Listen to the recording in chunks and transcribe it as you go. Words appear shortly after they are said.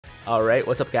Alright,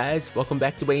 what's up guys? Welcome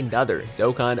back to another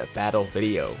Dokkan battle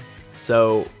video.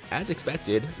 So, as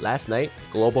expected, last night,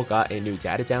 Global got a new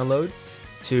data download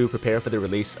to prepare for the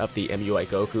release of the MUI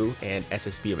Goku and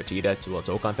SSBE Vegeta Dual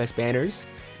Dokkan Fest banners.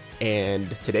 And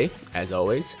today, as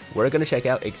always, we're going to check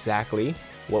out exactly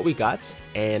what we got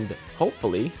and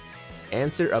hopefully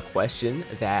answer a question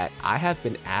that I have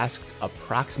been asked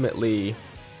approximately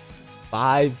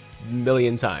 5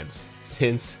 million times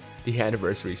since the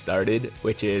anniversary started,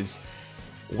 which is,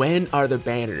 when are the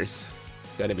banners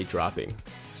gonna be dropping?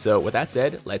 So with that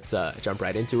said, let's jump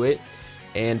right into it.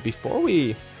 And before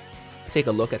we take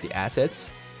a look at the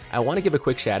assets, I want to give a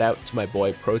quick shout out to my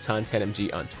boy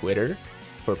Proton10mg on Twitter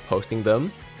for posting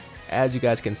them. As you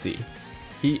guys can see,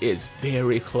 he is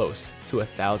very close to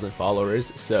 1,000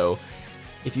 followers, so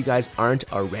if you guys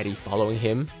aren't already following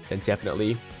him, then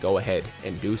definitely go ahead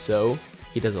and do so.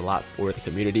 He does a lot for the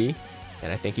community,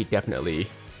 and I think he definitely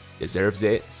deserves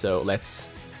it, so let's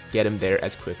get him there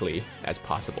as quickly as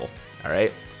possible.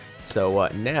 Alright, so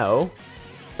now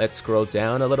let's scroll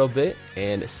down a little bit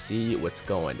and see what's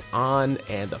going on.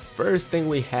 And the first thing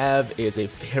we have is a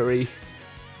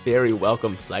very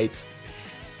welcome sight.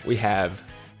 We have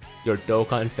your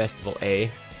Dokkan Festival A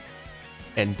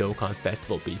and Dokkan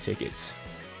Festival B tickets.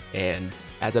 And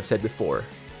as I've said before,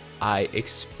 I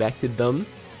expected them,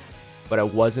 but I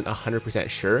wasn't 100%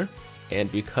 sure. And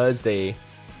because they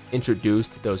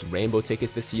introduced those rainbow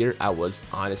tickets this year, I was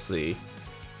honestly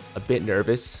a bit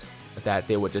nervous that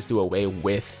they would just do away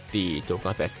with the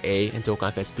Dokkan Fest A and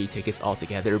Dokkan Fest B tickets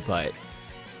altogether. But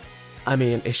I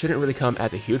mean, it shouldn't really come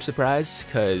as a huge surprise,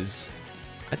 because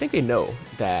I think they know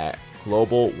that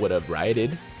Global would have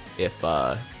rioted if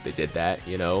they did that.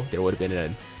 You know, there would have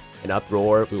been an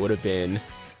uproar. We would have been,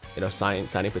 you know,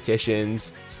 signing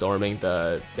petitions, storming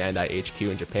the Bandai HQ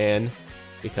in Japan,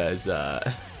 because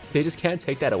they just can't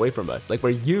take that away from us. Like, we're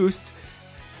used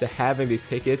to having these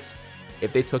tickets.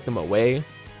 If they took them away,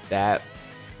 that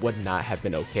would not have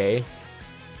been okay.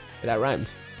 That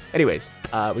rhymed. Anyways,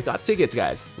 we got tickets,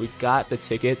 guys. We got the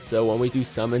tickets, so when we do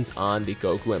summons on the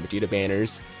Goku and Vegeta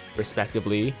banners,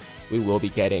 respectively, we will be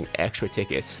getting extra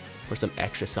tickets for some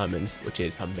extra summons, which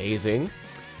is amazing.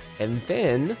 And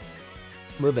then,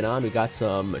 moving on, we got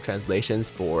some translations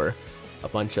for a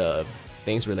bunch of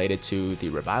things related to the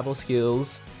revival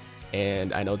skills.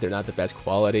 And I know they're not the best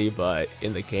quality, but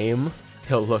in the game,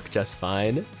 they'll look just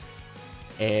fine.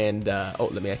 And, oh,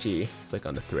 let me actually click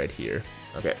on the thread here.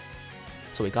 Okay,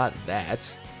 so we got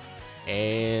that.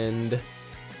 And,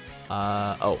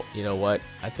 oh, you know what?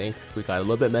 I think we got a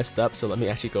little bit messed up, so let me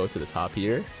actually go to the top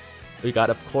here. We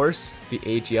got, of course, the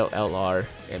AGL LR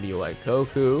MUI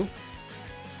Goku.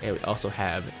 And we also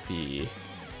have the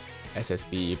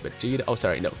SSBE Vegeta. Oh,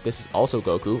 sorry, no, this is also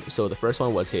Goku. So the first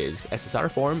one was his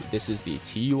SSR form. This is the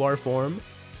TUR form.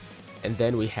 And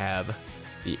then we have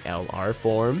the LR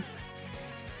form.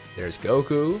 There's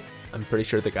Goku. I'm pretty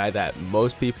sure the guy that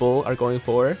most people are going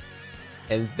for.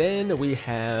 And then we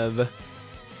have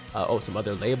oh, some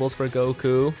other labels for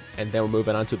Goku. And then we're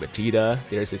moving on to Vegeta.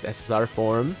 There's his SSR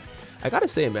form. I gotta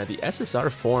say, man, the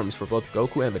SSR forms for both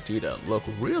Goku and Vegeta look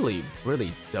really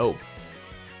dope.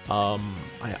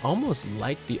 I almost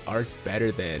like the arts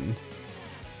better than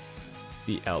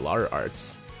the LR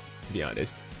arts, to be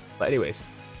honest. But anyways,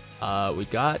 we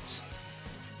got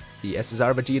the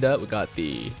SSR Vegeta, we got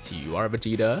the TUR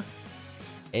Vegeta,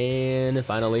 and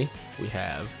finally, we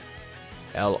have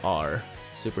LR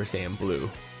Super Saiyan Blue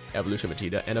Evolution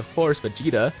Vegeta. And of course,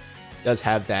 Vegeta does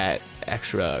have that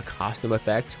extra costume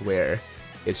effect where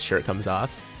his shirt comes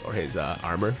off, or his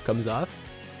armor comes off.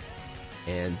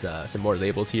 And some more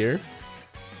labels here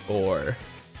for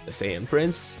the Saiyan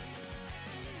Prince.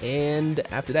 And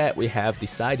after that, we have the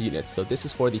side units. So this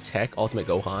is for the Tech Ultimate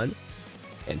Gohan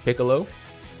and Piccolo.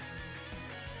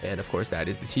 And of course, that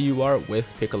is the TUR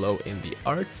with Piccolo in the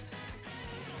art.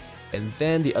 And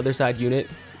then the other side unit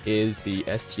is the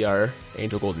STR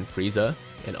Angel Golden Frieza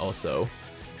and also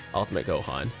Ultimate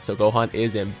Gohan. So Gohan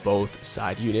is in both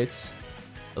side units.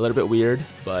 A little bit weird,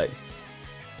 but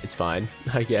it's fine,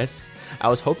 I guess. I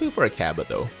was hoping for a Kaba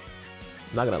though.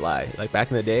 I'm not gonna lie. Like,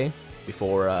 back in the day,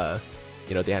 before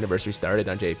you know, the anniversary started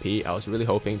on JP, I was really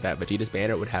hoping that Vegeta's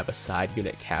banner would have a side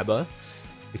unit Kaba,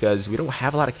 because we don't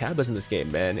have a lot of Kabas in this game,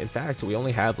 man. In fact, we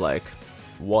only have like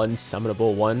one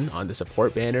summonable one on the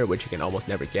support banner, which you can almost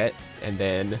never get, and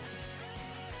then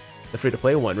the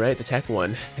free-to-play one, right? The tech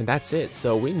one, and that's it.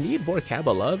 So we need more Kaba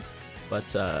love,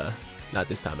 but not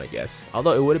this time, I guess.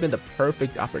 Although it would have been the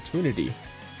perfect opportunity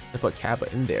to put Kaba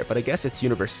in there, but I guess it's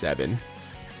Universe 7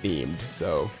 themed,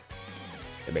 so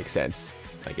it makes sense,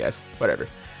 I guess. Whatever.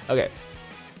 Okay,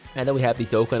 And then we have the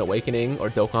Dokkan Awakening or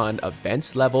Dokkan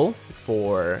Event level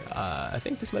for, I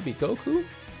think this might be Goku?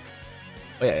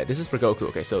 Oh yeah, this is for Goku.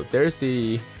 Okay, so there's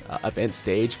the event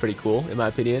stage, pretty cool in my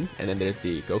opinion. And then there's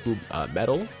the Goku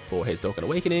medal for his Dokkan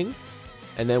Awakening.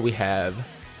 And then we have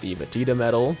the Vegeta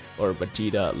medal or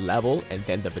Vegeta level, and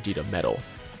then the Vegeta medal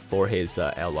for his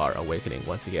LR Awakening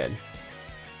once again.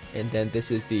 And then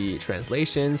this is the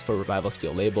translations for revival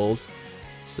skill labels.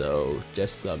 So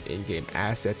just some in-game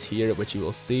assets here, which you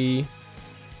will see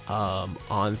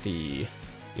on the,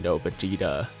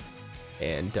 Vegeta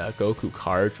and Goku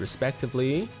cards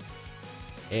respectively.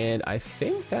 And I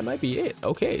think that might be it.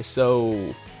 Okay,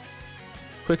 so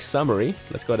quick summary.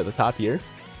 Let's go to the top here.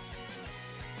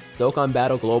 Dokkan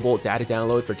Battle Global data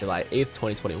download for July 8th,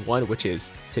 2021, which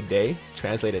is today.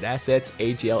 Translated assets: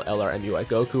 AGL LR MUI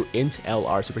Goku, Int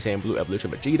LR Super Saiyan Blue Evolution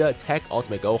Vegeta, Tech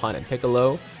Ultimate Gohan and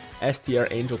Piccolo, STR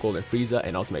Angel Golden Frieza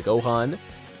and Ultimate Gohan,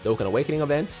 Dokkan Awakening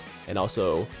events, and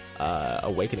also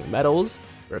Awakening medals,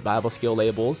 revival skill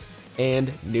labels,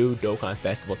 and new Dokkan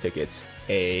Festival tickets,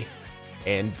 A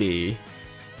and B,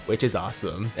 which is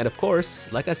awesome. And of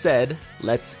course, like I said,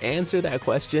 let's answer that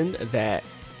question that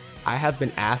I have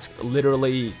been asked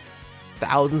literally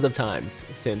thousands of times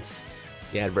since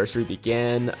the anniversary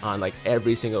began on like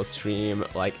every single stream.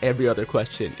 Like every other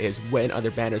question is, when are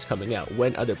their banners coming out?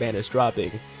 When are their banners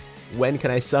dropping? When can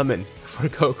I summon for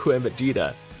Goku and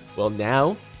Vegeta? Well,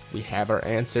 now we have our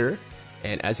answer.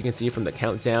 And as you can see from the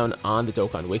countdown on the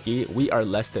Dokkan Wiki, we are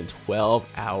less than 12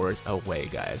 hours away,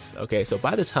 guys. Okay, so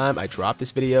by the time I drop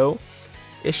this video,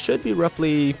 it should be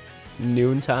roughly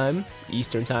noontime,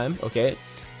 Eastern time, okay?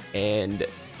 And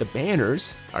the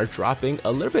banners are dropping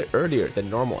a little bit earlier than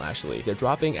normal, actually. They're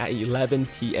dropping at 11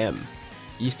 p.m.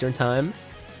 Eastern time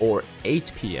or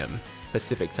 8 p.m.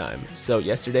 Pacific time. So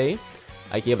yesterday,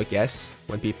 I gave a guess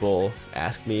when people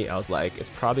asked me. I was like,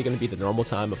 it's probably going to be the normal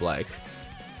time of like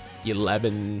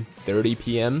 11:30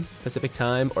 p.m. Pacific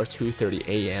time or 2:30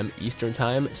 a.m. Eastern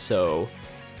time. So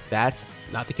that's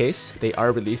not the case. They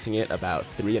are releasing it about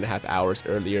 3.5 hours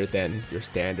earlier than your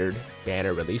standard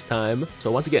banner release time. So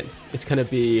once again, it's going to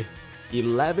be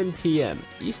 11 p.m.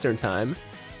 Eastern time,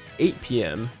 8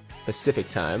 p.m. Pacific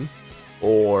time,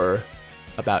 or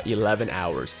about 11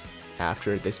 hours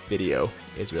after this video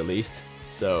is released.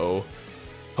 So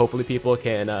hopefully people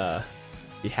can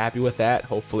be happy with that.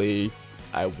 Hopefully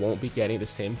I won't be getting the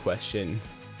same question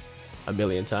a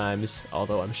million times,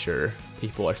 although I'm sure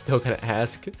people are still gonna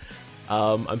ask.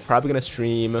 I'm probably gonna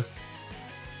stream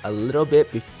a little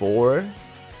bit before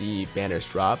the banners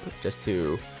drop, just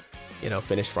to,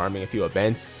 finish farming a few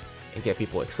events and get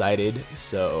people excited.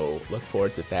 So look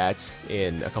forward to that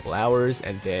in a couple hours.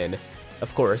 And then,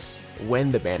 of course,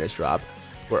 when the banners drop,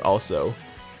 we're also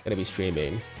gonna be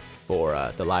streaming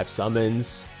for the live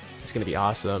summons. It's gonna be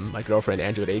awesome. My girlfriend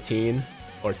Android18,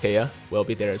 Ortea, will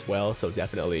be there as well, so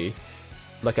definitely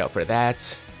look out for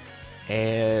that.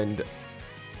 And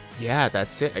yeah,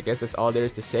 that's it. I guess that's all there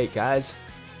is to say, guys.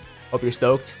 Hope you're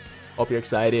stoked. Hope you're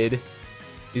excited.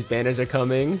 These banners are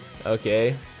coming,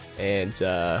 okay? And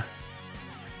I'm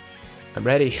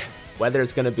ready. Whether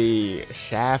it's gonna be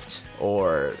Shaft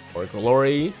or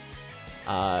Glory,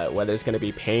 whether it's gonna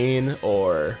be pain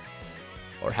or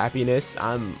happiness,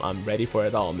 I'm ready for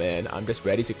it all, man. I'm just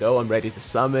ready to go. I'm ready to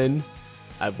summon.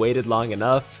 I've waited long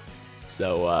enough,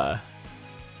 so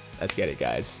let's get it,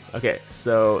 guys. Okay,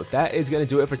 so that is gonna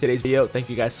do it for today's video. Thank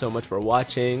you guys so much for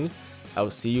watching. I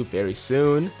will see you very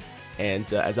soon.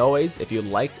 And as always, if you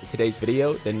liked today's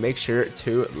video, then make sure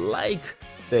to like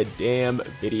the damn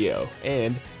video.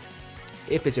 And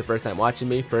if it's your first time watching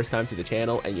me, first time to the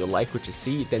channel, and you like what you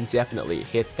see, then definitely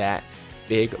hit that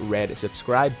big red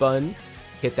subscribe button.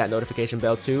 Hit that notification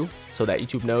bell too, so that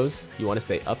YouTube knows you want to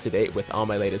stay up to date with all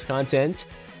my latest content.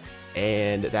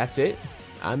 And that's it.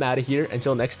 I'm out of here.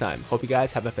 Until next time, hope you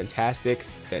guys have a fantastic,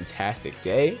 fantastic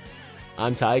day.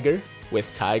 I'm Tiger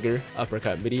with Tiger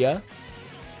Uppercut Media,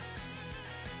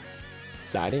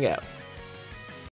 signing out.